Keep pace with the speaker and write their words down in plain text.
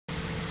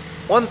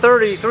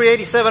130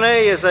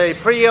 387A is a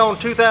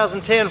pre-owned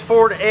 2010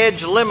 Ford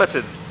Edge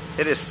Limited.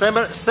 It is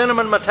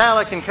cinnamon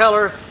metallic in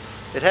color.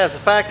 It has the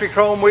factory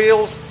chrome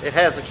wheels. It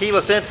has a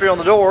keyless entry on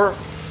the door.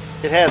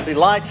 It has the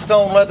light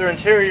stone leather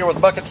interior with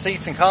bucket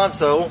seats and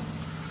console.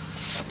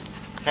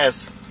 It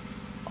has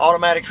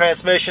automatic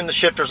transmission, the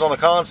shifters on the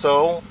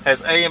console.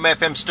 Has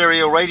AM/FM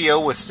stereo radio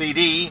with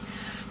CD.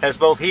 Has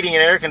both heating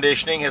and air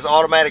conditioning. Has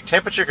automatic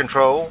temperature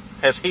control.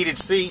 Has heated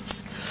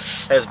seats.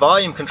 Has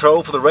volume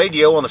control for the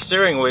radio on the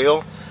steering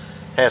wheel.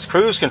 Has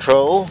cruise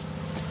control.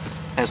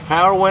 Has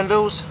power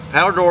windows,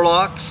 power door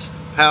locks,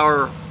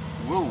 power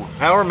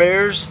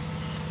mirrors.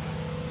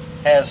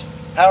 Has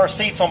power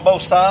seats on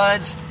both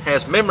sides.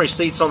 Has memory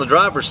seats on the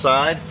driver's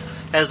side.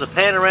 Has a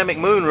panoramic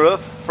moonroof,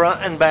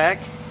 front and back.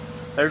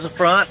 There's the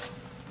front.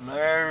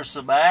 There's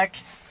the back.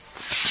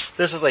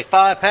 This is a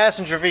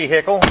 5-passenger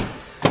vehicle.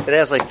 It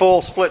has a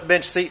full split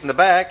bench seat in the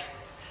back.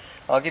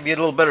 I'll give you a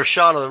little better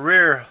shot of the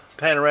rear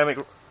panoramic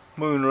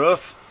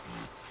moonroof.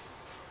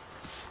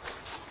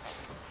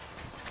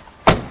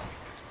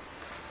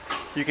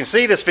 You can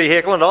see this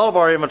vehicle and all of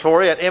our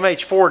inventory at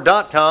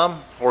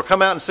mhford.com, or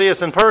come out and see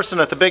us in person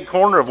at the big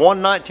corner of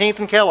 119th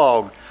and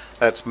Kellogg.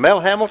 That's Mel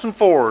Hambleton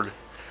Ford.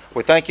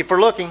 We thank you for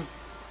looking.